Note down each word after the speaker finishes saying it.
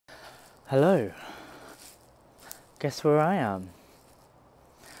Hello. Guess where I am?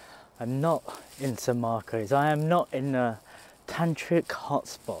 I'm not in Samarkand. I am not in the tantric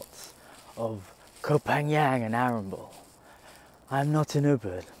hotspots of Koh Phangan and Arambol. I'm not in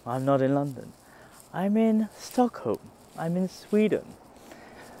Uddin. I'm not in London. I'm in Stockholm. I'm in Sweden.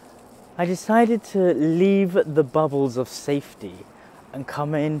 I decided to leave the bubbles of safety and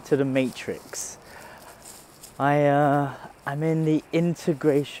come into the matrix. I'm in the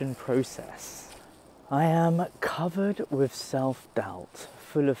integration process. I am covered with self-doubt,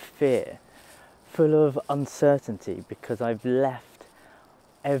 full of fear, full of uncertainty, because I've left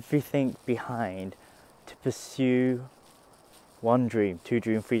everything behind to pursue one dream, two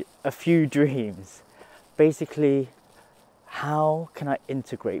dreams, three, a few dreams. Basically, how can I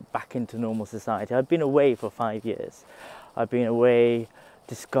integrate back into normal society? I've been away for 5 years. I've been away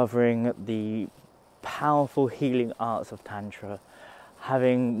discovering the powerful healing arts of Tantra,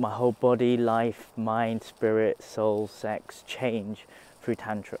 having my whole body, life, mind, spirit, soul, sex change through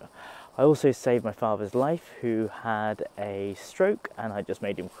Tantra. I also saved my father's life, who had a stroke, and I just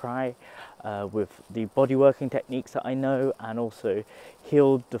made him cry with the body working techniques that I know, and also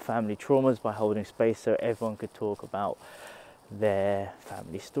healed the family traumas by holding space so everyone could talk about their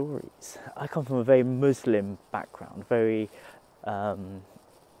family stories. I come from a very Muslim background, very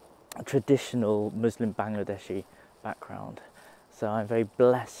traditional Muslim Bangladeshi background. So I'm very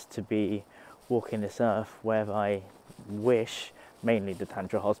blessed to be walking this earth wherever I wish, mainly the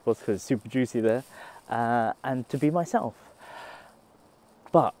Tantra hotspots because it's super juicy there, and to be myself.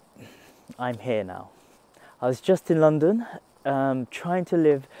 But I'm here now. I was just in London trying to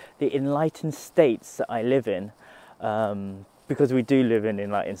live the enlightened states that I live in, because we do live in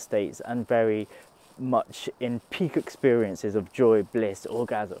enlightened states, and very much in peak experiences of joy, bliss,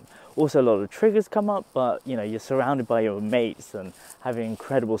 orgasm. Also a lot of triggers come up, but you know, you're surrounded by your mates and having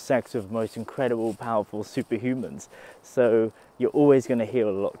incredible sex with most incredible, powerful superhumans. So you're always going to heal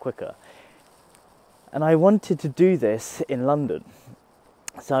a lot quicker. And I wanted to do this in London.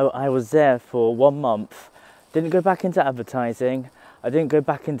 So I was there for 1 month, didn't go back into advertising. I didn't go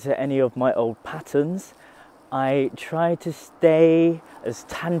back into any of my old patterns. I tried to stay as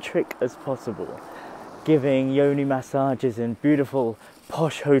tantric as possible, giving yoni massages in beautiful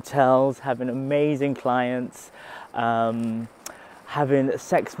posh hotels, having amazing clients, having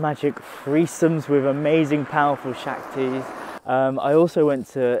sex magic threesomes with amazing powerful shaktis. I also went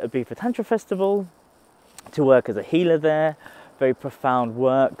to a Ep3 Tantra festival to work as a healer there. Very profound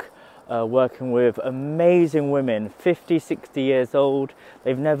work, working with amazing women, 50, 60 years old.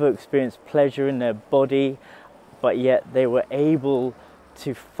 They've never experienced pleasure in their body, but yet they were able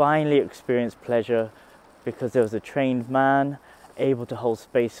to finally experience pleasure because there was a trained man able to hold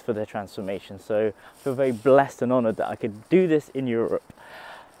space for their transformation. So I feel very blessed and honoured that I could do this in Europe.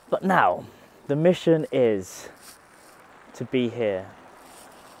 But now, the mission is to be here,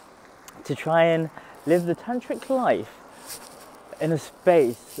 to try and live the tantric life in a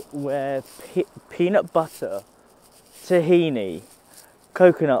space where peanut butter, tahini,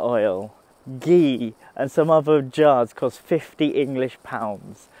 coconut oil, ghee and some other jars cost 50 English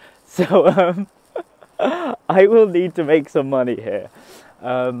pounds. So I will need to make some money here.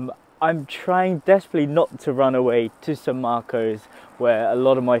 I'm trying desperately not to run away to Samarkand, where a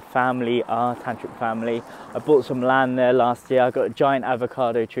lot of my family are tantric family. I bought some land there last year. I got a giant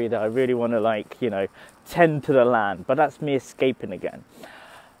avocado tree that I really want to, like, you know, tend to the land, but that's me escaping again.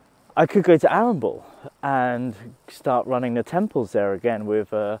 I could go to Arambol and start running the temples there again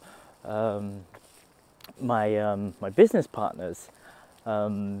with my business partners.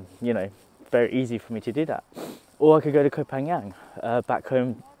 You know, very easy for me to do that. Or I could go to Koh Phangan, back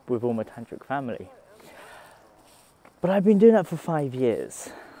home with all my tantric family. But I've been doing that for 5 years,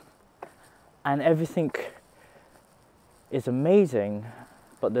 and everything is amazing,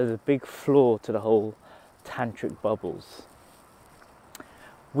 but there's a big flaw to the whole tantric bubbles.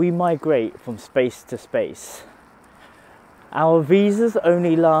 We migrate from space to space. Our visas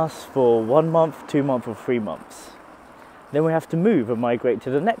only last for 1 month, 2 months or 3 months. Then we have to move and migrate to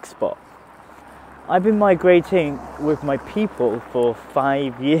the next spot. I've been migrating with my people for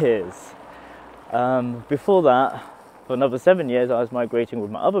 5 years. Before that, for another 7 years, I was migrating with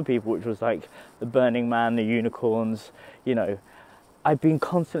my other people, which was like the Burning Man, the unicorns, you know. I've been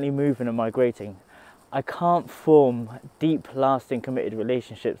constantly moving and migrating. I can't form deep, lasting, committed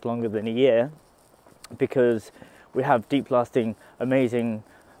relationships longer than a year, because we have deep, lasting, amazing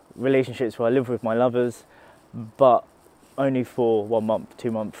relationships where I live with my lovers, but only for 1 month,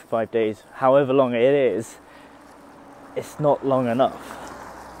 2 months, 5 days, however long it is. It's not long enough.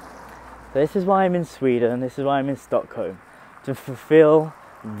 So this is why I'm in Sweden, this is why I'm in Stockholm, to fulfill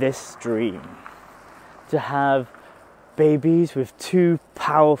this dream. To have babies with two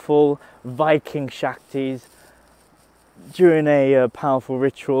powerful Viking Shaktis during a powerful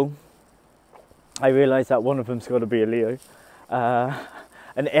ritual. I realised that one of them's got to be a Leo.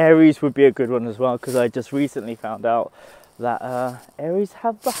 And Aries would be a good one as well, because I just recently found out that Aries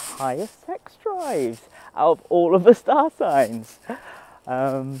have the highest sex drives out of all of the star signs.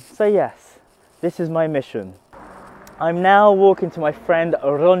 So yes, this is my mission. I'm now walking to my friend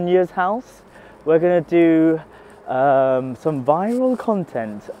Ronja's house. We're going to do some viral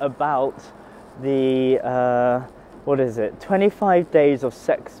content about the, 25 days of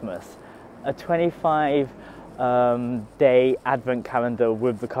Sexmas, a 25 day advent calendar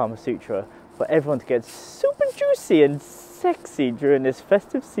with the Kama Sutra for everyone to get super juicy and sexy during this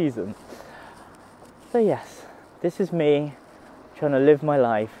festive season. So yes, this is me trying to live my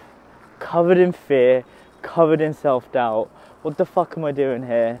life, covered in fear, covered in self-doubt. What the fuck am I doing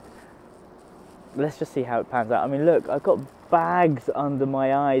here? Let's just see how it pans out. I mean, look, I've got bags under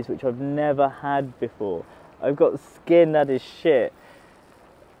my eyes which I've never had before. I've got skin that is shit.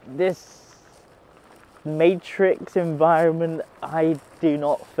 This matrix environment, I do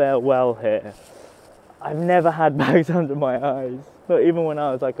not fare well here. I've never had bags under my eyes, not even when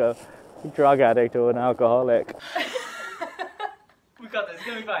I was like a drug addict or an alcoholic. We got this, it's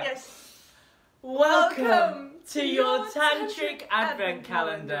gonna be fine. Yes. Welcome to your Tantric Advent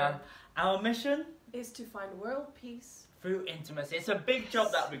Calendar. Our mission is to find world peace through intimacy. It's a big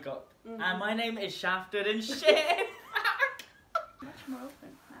job that we got. And my name is Shafted and shit. Much more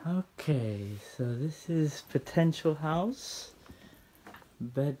open. Okay, so this is potential house.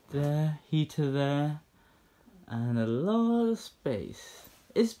 Bed there, heater there, and a lot of space.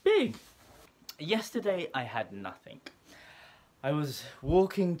 It's big. Yesterday I had nothing. I was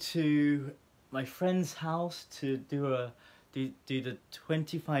walking to my friend's house to do the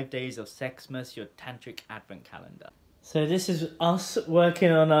 25 days of Sexmas, your Tantric Advent Calendar. So this is us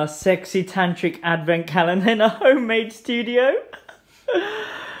working on our sexy Tantric Advent Calendar in a homemade studio.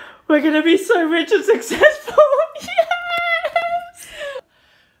 We're gonna be so rich and successful. Yes!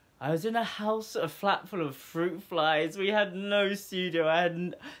 I was in a house, a flat full of fruit flies. We had no studio. I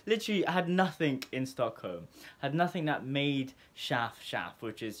had nothing in Stockholm. I had nothing that made Shaf,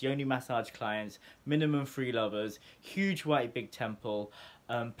 which is yoni massage clients, minimum 3 lovers, huge white big temple,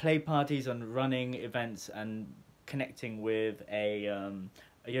 play parties and running events and connecting with a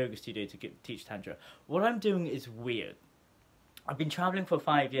yoga studio to teach Tantra. What I'm doing is weird. I've been traveling for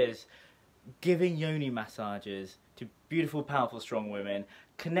 5 years, giving yoni massages to beautiful, powerful, strong women,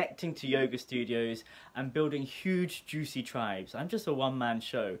 connecting to yoga studios, and building huge, juicy tribes. I'm just a one-man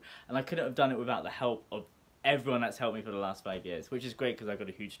show, and I couldn't have done it without the help of everyone that's helped me for the last 5 years, which is great because I've got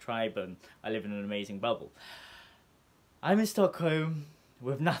a huge tribe and I live in an amazing bubble. I'm in Stockholm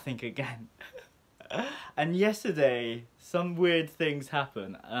with nothing again. And yesterday, some weird things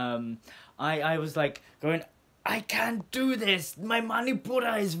happened. I was like going, I can't do this. My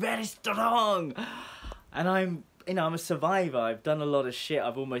Manipura is very strong. And I'm a survivor. I've done a lot of shit.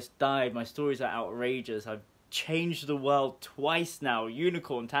 I've almost died. My stories are outrageous. I've changed the world twice now.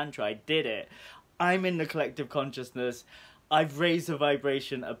 Unicorn Tantra, I did it. I'm in the collective consciousness. I've raised the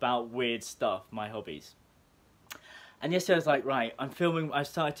vibration about weird stuff, my hobbies. And yesterday I was like, right, I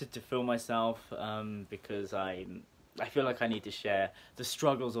started to film myself because I feel like I need to share the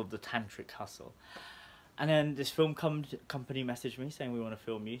struggles of the tantric hustle. And then this film company messaged me saying we want to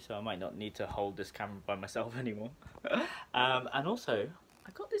film you, so I might not need to hold this camera by myself anymore. And also,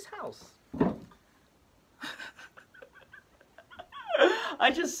 I got this house.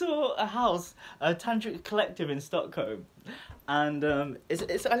 I just saw a house, a tantric collective in Stockholm, and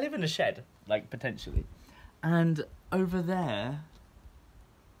I live in a shed, like potentially, and over there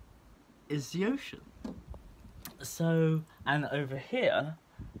is the ocean. So, and over here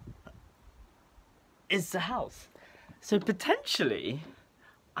is the house. So potentially,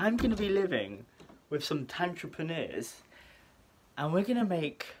 I'm going to be living with some tantrapreneurs, and we're going to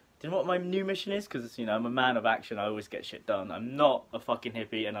make, do you know what my new mission is? Because, you know, I'm a man of action, I always get shit done. I'm not a fucking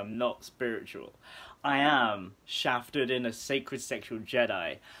hippie and I'm not spiritual. I am shafted in a sacred sexual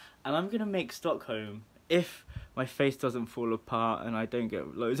Jedi. And I'm going to make Stockholm, if my face doesn't fall apart and I don't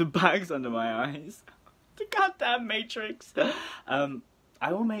get loads of bags under my eyes, the goddamn Matrix,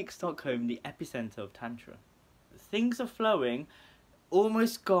 I will make Stockholm the epicenter of Tantra. Things are flowing,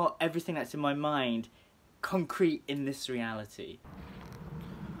 almost got everything that's in my mind concrete in this reality.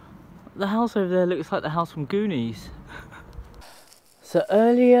 The house over there looks like the house from Goonies. So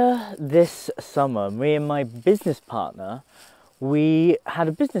earlier this summer, me and my business partner, we had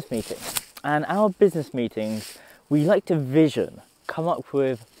a business meeting. And our business meetings, we like to vision, come up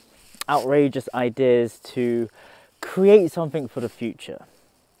with outrageous ideas to create something for the future.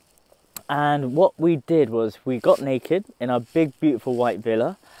 And what we did was we got naked in our big beautiful white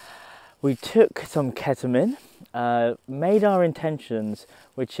villa. We took some ketamine, made our intentions,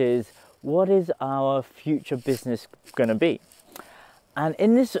 which is what is our future business going to be. And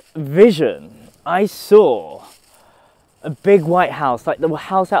in this vision I saw a big white house, like the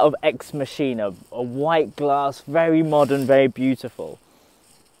house out of Ex Machina, a white glass, very modern, very beautiful.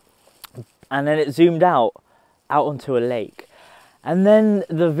 And then it zoomed out onto a lake. And then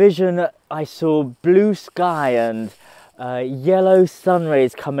the vision, I saw blue sky and yellow sun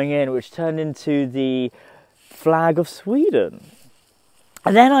rays coming in, which turned into the flag of Sweden.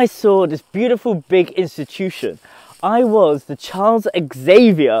 And then I saw this beautiful big institution. I was the Charles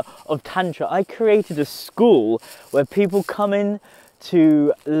Xavier of Tantra. I created a school where people come in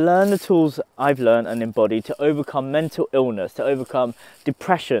to learn the tools I've learned and embodied to overcome mental illness, to overcome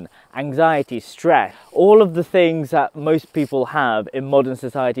depression, anxiety, stress, all of the things that most people have in modern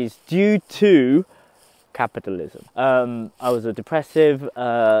societies due to capitalism. I was a depressive,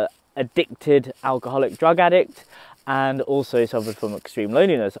 addicted, alcoholic drug addict, and also suffered from extreme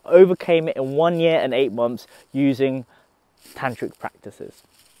loneliness. Overcame it in 1 year and 8 months using tantric practices.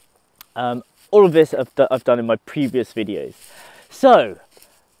 All of this I've done in my previous videos. So,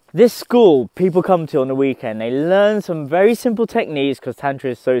 this school people come to on the weekend, they learn some very simple techniques because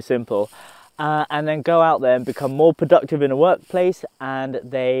Tantra is so simple, and then go out there and become more productive in a workplace, and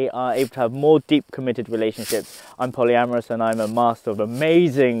they are able to have more deep committed relationships. I'm polyamorous and I'm a master of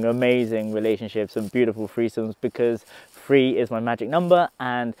amazing, amazing relationships and beautiful threesomes, because 3 is my magic number,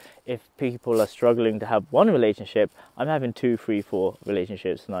 and if people are struggling to have one relationship, I'm having 2, 3, 4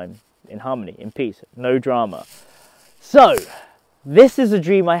 relationships, and I'm in harmony, in peace, no drama. So, this is a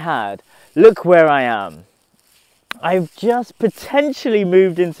dream I had. Look where I am. I've just potentially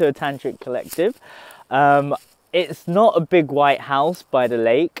moved into a tantric collective. It's not a big white house by the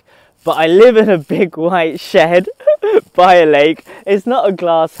lake, but I live in a big white shed by a lake. It's not a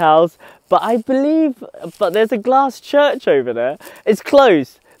glass house, but there's a glass church over there. It's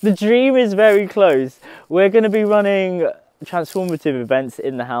close. The dream is very close. We're going to be running transformative events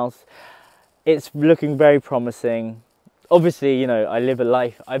in the house. It's looking very promising. Obviously, you know,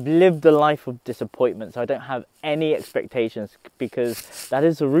 I've lived a life of disappointment, so I don't have any expectations, because that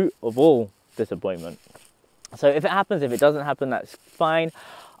is the root of all disappointment. So if it happens, if it doesn't happen, that's fine.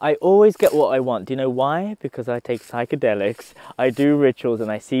 I always get what I want. Do you know why? Because I take psychedelics, I do rituals,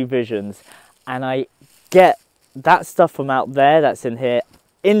 and I see visions, and I get that stuff from out there that's in here,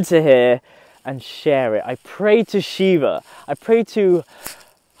 into here, and share it. I pray to Shiva, I pray to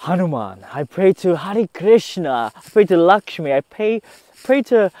Hanuman, I pray to Hare Krishna, I pray to Lakshmi, I pray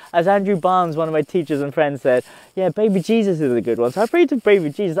to, as Andrew Barnes, one of my teachers and friends, said, yeah, baby Jesus is a good one. So I pray to baby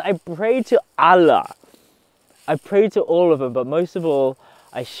Jesus, I pray to Allah, I pray to all of them, but most of all,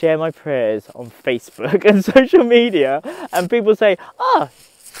 I share my prayers on Facebook and social media, and people say, ah,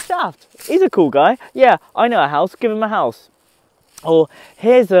 Shaft, he's a cool guy. Yeah, I know a house, give him a house. Or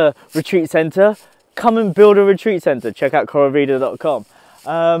here's a retreat center, come and build a retreat center. Check out coravida.com.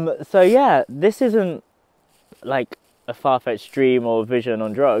 So yeah, this isn't like a far-fetched dream or vision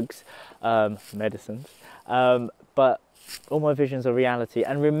on drugs, medicines, but all my visions are reality.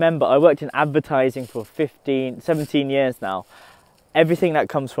 And remember, I worked in advertising for 17 years now. Everything that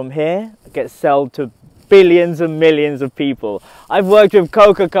comes from here gets sold to billions and millions of people. I've worked with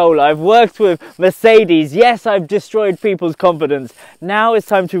Coca-Cola, I've worked with Mercedes. Yes, I've destroyed people's confidence. Now it's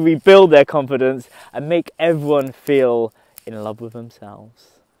time to rebuild their confidence and make everyone feel in love with themselves.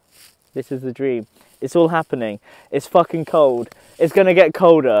 This is the dream. It's all happening. It's fucking cold. It's gonna get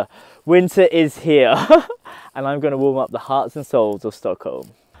colder. Winter is here. And I'm gonna warm up the hearts and souls of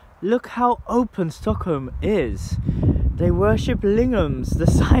Stockholm. Look how open Stockholm is. They worship lingams. The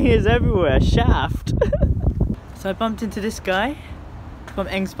sign is everywhere. Shaft. So I bumped into this guy from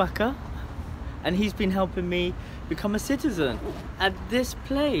Ängsbacka, and he's been helping me become a citizen at this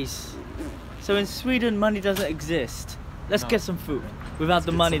place. So in Sweden, money doesn't exist. Let's get some food without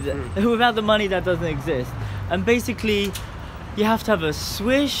the money that doesn't exist. And basically, you have to have a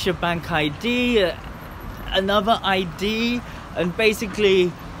swish, a bank ID, another ID, and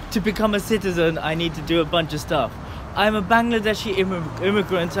basically to become a citizen, I need to do a bunch of stuff. I'm a Bangladeshi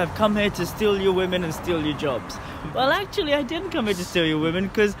immigrant. I've come here to steal your women and steal your jobs. Well, actually, I didn't come here to steal your women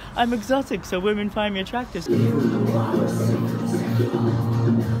because I'm exotic, so women find me attractive. You are a sacred sexual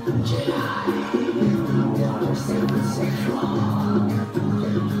Jedi. You are a sacred sexual.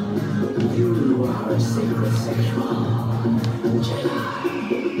 You are a sacred sexual Jedi.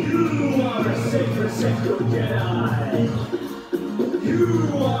 You are a sacred sexual Jedi.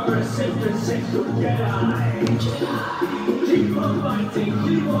 are a sacred sexual Jedi. Keep on fighting,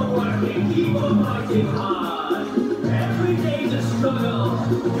 keep on working, keep on fighting hard. Every day's a struggle,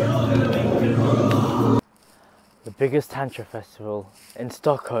 you're gonna make it wrong. The biggest Tantra festival in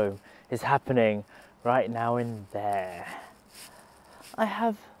Stockholm is happening right now in there. I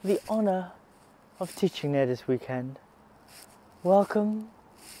have the honour of teaching there this weekend. Welcome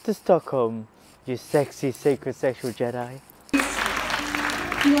to Stockholm, you sexy sacred sexual Jedi.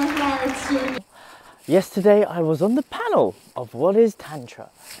 Your heart. Yesterday I was on the panel of What is Tantra.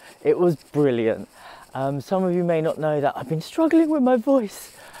 It was brilliant. Some of you may not know that I've been struggling with my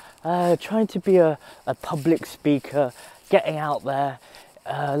voice, trying to be a public speaker, getting out there.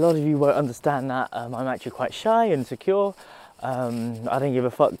 A lot of you won't understand that. I'm actually quite shy and insecure. I don't give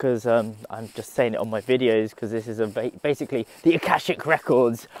a fuck because I'm just saying it on my videos because this is basically the Akashic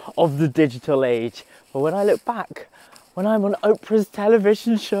records of the digital age. But when I look back, when I'm on Oprah's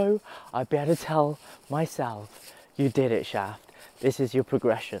television show, I'd be able to tell myself, you did it, Shaft. This is your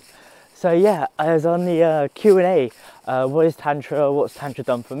progression. So yeah, I was on the Q&A, what is Tantra, what's Tantra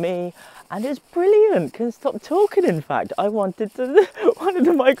done for me? And it's brilliant, couldn't stop talking in fact. I wanted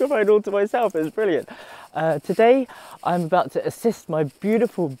the microphone all to myself, it was brilliant. Today, I'm about to assist my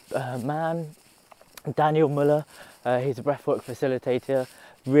beautiful man, Daniel Muller. He's a breathwork facilitator,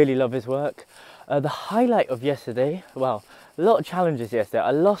 really love his work. The highlight of yesterday, well, a lot of challenges yesterday.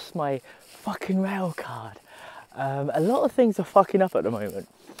 I lost my fucking rail card. A lot of things are fucking up at the moment.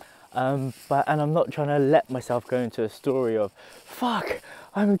 And I'm not trying to let myself go into a story of, fuck,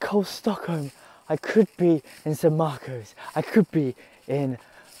 I'm in cold Stockholm. I could be in St. Marcos. I could be in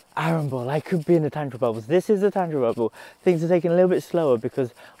Arambol. I could be in the Tantra bubbles. This is the Tantra bubble. Things are taking a little bit slower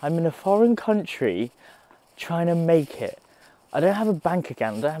because I'm in a foreign country trying to make it. I don't have a bank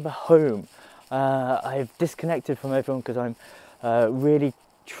account. I don't have a home. I've disconnected from everyone because I'm really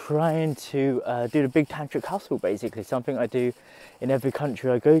trying to do the big tantric hustle, basically something I do in every country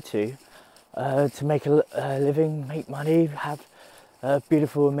I go to make a living, make money, have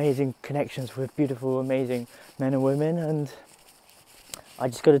beautiful, amazing connections with beautiful, amazing men and women, and I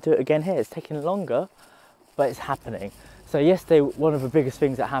just got to do it again here. It's taking longer, but it's happening. So yesterday, one of the biggest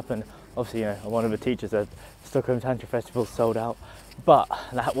things that happened, obviously, you know, one of the teachers at Stockholm Tantra Festival sold out, but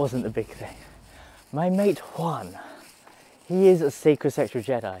that wasn't the big thing. My mate Juan, he is a sacred sexual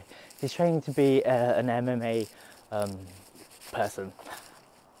Jedi. He's training to be an MMA person.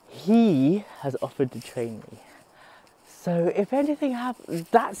 He has offered to train me. So if anything happens,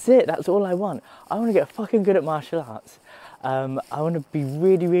 that's it. That's all I want. I want to get fucking good at martial arts. I want to be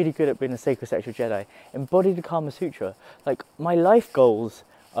really, really good at being a sacred sexual Jedi. Embody the Kama Sutra. Like, my life goals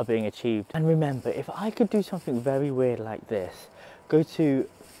are being achieved. And remember, if I could do something very weird like this, go to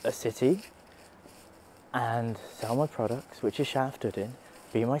a city and sell my products, which is Shaft Uddin,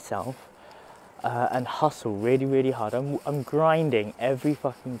 be myself, and hustle really, really hard. I'm grinding every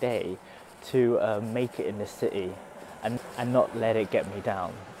fucking day to make it in this city and not let it get me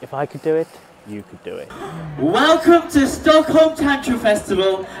down. If I could do it, you could do it. Welcome to Stockholm Tantra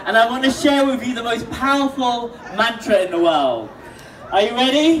Festival, and I want to share with you the most powerful mantra in the world. Are you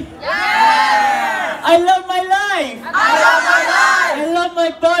ready? Yeah! I love my life! I love my life! I love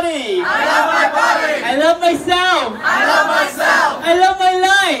my body! I love my body! I love myself! I love myself! I love my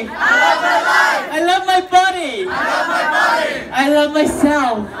life! I love my life! I love my body! I love my body! I love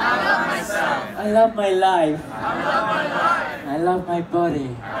myself! I love myself! I love my life! I love my life! I love my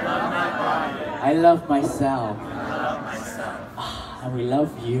body! I love my body! I love myself! I love myself! And we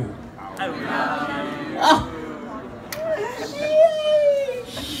love you! I love you! Ah.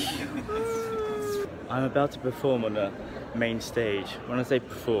 I'm about to perform on the main stage. When I say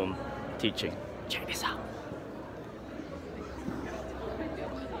perform, teaching. Check this out.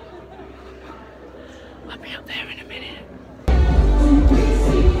 I'll be up there in a minute.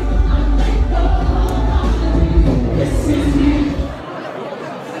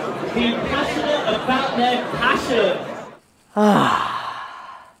 Be passionate about their passion!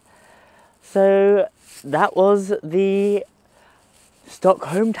 So that was the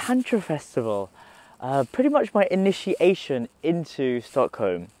Stockholm Tantra Festival. Pretty much my initiation into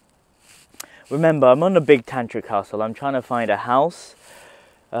Stockholm. Remember, I'm on a big tantric hustle. I'm trying to find a house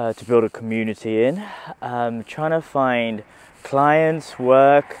to build a community in. Trying to find clients,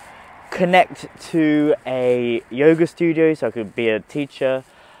 work, connect to a yoga studio so I could be a teacher.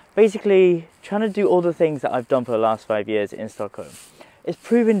 Basically, trying to do all the things that I've done for the last 5 years in Stockholm. It's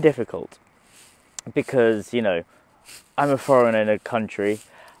proven difficult because, you know, I'm a foreigner in a country.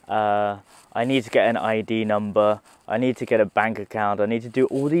 I need to get an ID number, I need to get a bank account, I need to do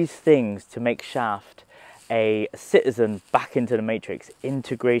all these things to make Shaft a citizen back into the matrix.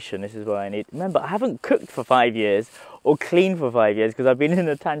 Integration, this is what I need. Remember, I haven't cooked for 5 years or cleaned for 5 years because I've been in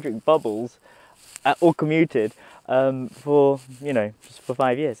the tantric bubbles or commuted for, you know, just for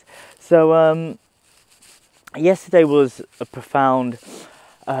 5 years. So yesterday was a profound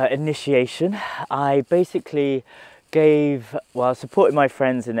initiation. I basically supported my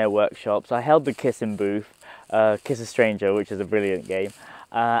friends in their workshops. I held the kissing booth, Kiss a Stranger, which is a brilliant game.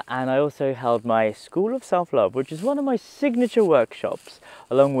 And I also held my School of Self-Love, which is one of my signature workshops,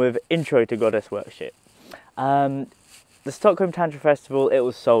 along with Intro to Goddess Worship. The Stockholm Tantra Festival, it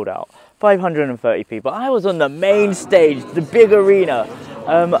was sold out. 530 people. I was on the main stage, the big arena.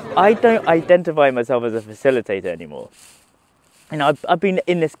 I don't identify myself as a facilitator anymore. You know, I've been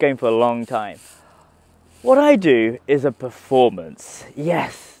in this game for a long time. What I do is a performance.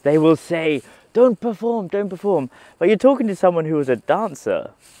 Yes, they will say, don't perform, don't perform. But you're talking to someone who was a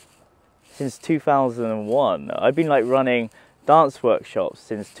dancer since 2001. I've been like running dance workshops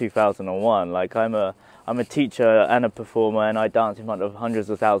since 2001. Like I'm a teacher and a performer, and I dance in front of hundreds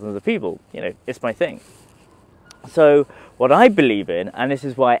of thousands of people. You know, it's my thing. So what I believe in, and this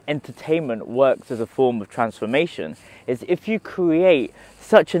is why entertainment works as a form of transformation, is if you create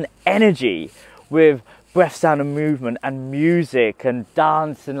such an energy with breath, sound and movement and music and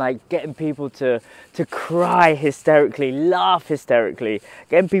dance and like getting people to cry hysterically, laugh hysterically,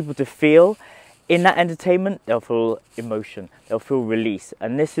 getting people to feel, in that entertainment, they'll feel emotion, they'll feel release.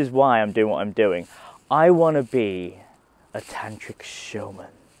 And this is why I'm doing what I'm doing. I want to be a tantric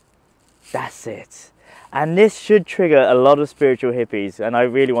showman. That's it. And this should trigger a lot of spiritual hippies, and I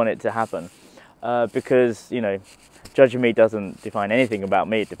really want it to happen. Because, you know, judging me doesn't define anything about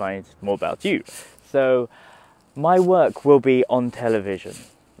me, it defines more about you. So my work will be on television.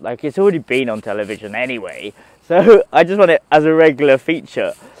 Like, it's already been on television anyway. So I just want it as a regular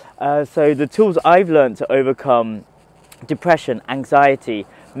feature. So the tools I've learned to overcome depression, anxiety,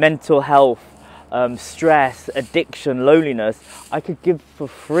 mental health, stress, addiction, loneliness, I could give for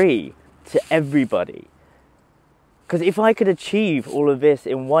free to everybody. Because if I could achieve all of this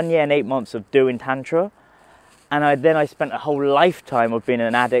in 1 year and 8 months of doing Tantra, and then I spent a whole lifetime of being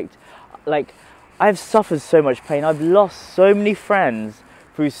an addict, like, I've suffered so much pain. I've lost so many friends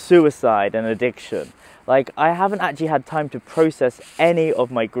through suicide and addiction. Like, I haven't actually had time to process any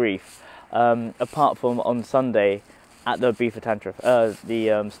of my grief, apart from on Sunday at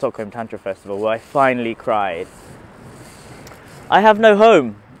the Stockholm Tantra Festival, where I finally cried. I have no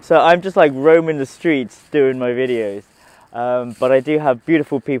home, so I'm just like roaming the streets doing my videos. But I do have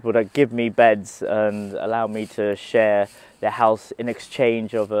beautiful people that give me beds and allow me to share their house in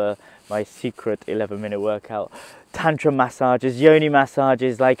exchange of my secret 11-minute workout. Tantra massages, yoni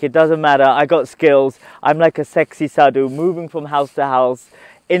massages, like, it doesn't matter, I got skills. I'm like a sexy sadhu moving from house to house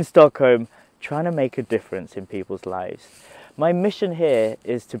in Stockholm, trying to make a difference in people's lives. My mission here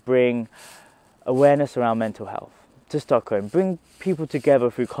is to bring awareness around mental health to Stockholm, bring people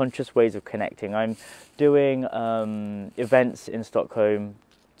together through conscious ways of connecting. I'm doing events in Stockholm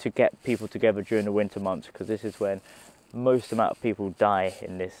to get people together during the winter months, because this is when most amount of people die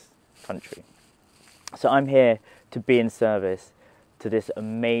in this country. So I'm here to be in service to this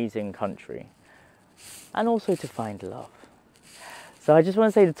amazing country, and also to find love. So I just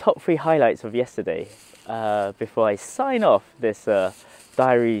want to say the top 3 highlights of yesterday before I sign off this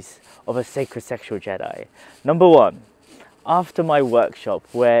Diaries of a Sacred Sexual Jedi. Number 1, after my workshop,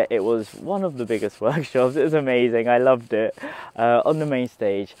 where it was one of the biggest workshops, it was amazing, I loved it, on the main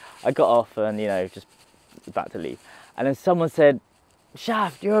stage, I got off and, you know, just about to leave. And then someone said,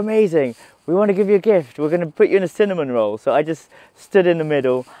 "Shaft, you're amazing. We want to give you a gift. We're going to put you in a cinnamon roll." So I just stood in the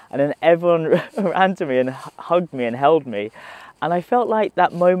middle, and then everyone ran to me and hugged me and held me. And I felt like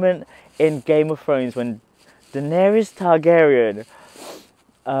that moment in Game of Thrones when Daenerys Targaryen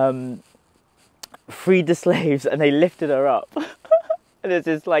freed the slaves and they lifted her up. And there's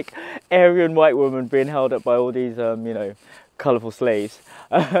this like Aryan white woman being held up by all these, you know, colourful slaves.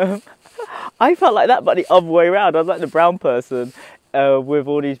 I felt like that, but the other way around. I was like the brown person with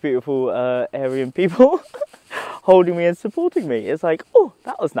all these beautiful Aryan people holding me and supporting me. It's like, oh,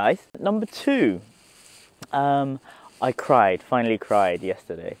 that was nice. Number 2, I finally cried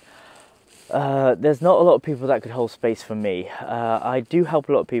yesterday. There's not a lot of people that could hold space for me. I do help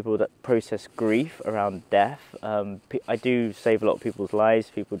a lot of people that process grief around death. I do save a lot of people's lives.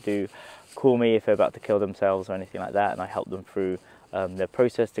 People do call me if they're about to kill themselves or anything like that, and I help them through their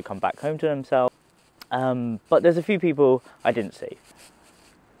process to come back home to themselves. But there's a few people I didn't save.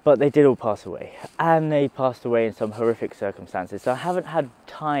 But they did all pass away, and they passed away in some horrific circumstances. So I haven't had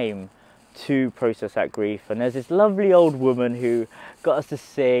time to process that grief. And there's this lovely old woman who got us to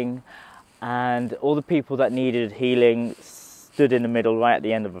sing, and all the people that needed healing stood in the middle right at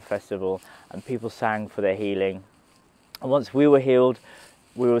the end of a festival, and people sang for their healing. And once we were healed,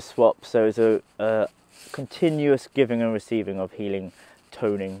 we were swapped, so it was a continuous giving and receiving of healing,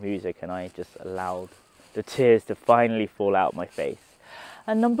 toning music, and I just allowed the tears to finally fall out my face.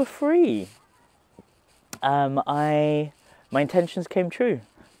 And number 3, my intentions came true,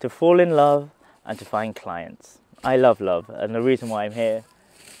 to fall in love and to find clients. I love love, and the reason why I'm here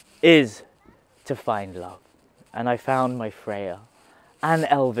is to find love. And I found my Freya and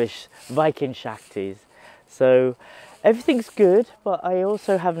Elvish Viking Shaktis. So everything's good, but I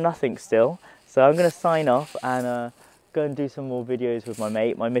also have nothing still. So I'm going to sign off and go and do some more videos with my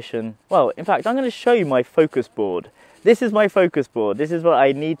mate. My mission, well, in fact, I'm going to show you my focus board. This is my focus board. This is what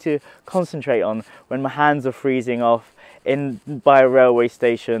I need to concentrate on when my hands are freezing off by a railway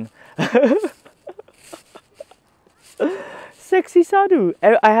station. Sexy sadhu.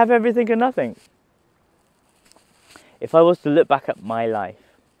 I have everything and nothing. If I was to look back at my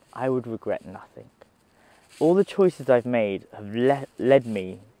life, I would regret nothing. All the choices I've made have led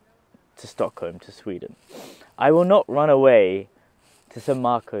me to Stockholm, to Sweden. I will not run away to San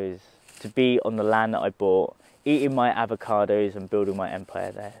Marcos to be on the land that I bought, eating my avocados and building my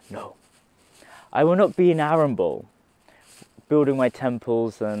empire there. No. I will not be in Arambol, building my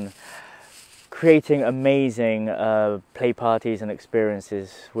temples and creating amazing play parties and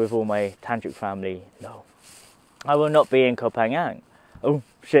experiences with all my tantric family. No. I will not be in Koh Phangan. Oh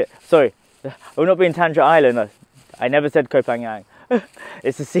shit, sorry. I will not be in Tantra Island. I never said Koh Phangan.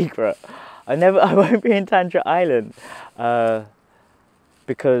 It's a secret. I won't be in Tantra Island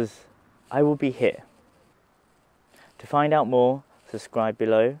because I will be here. To find out more, subscribe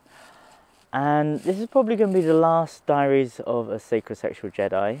below. And this is probably going to be the last Diaries of a Sacred Sexual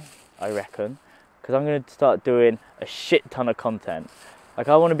Jedi, I reckon, because I'm going to start doing a shit ton of content. Like,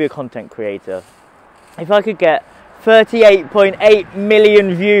 I want to be a content creator. If I could get 38.8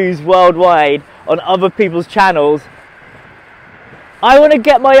 million views worldwide on other people's channels, I want to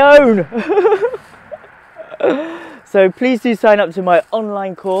get my own. So please do sign up to my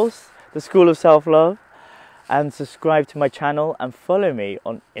online course, The School of Self-Love, and subscribe to my channel and follow me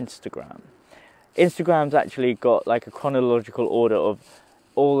on Instagram. Instagram's actually got like a chronological order of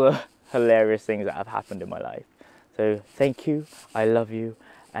all the hilarious things that have happened in my life. So thank you, I love you,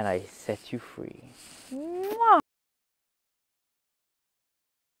 and I set you free. Mwah!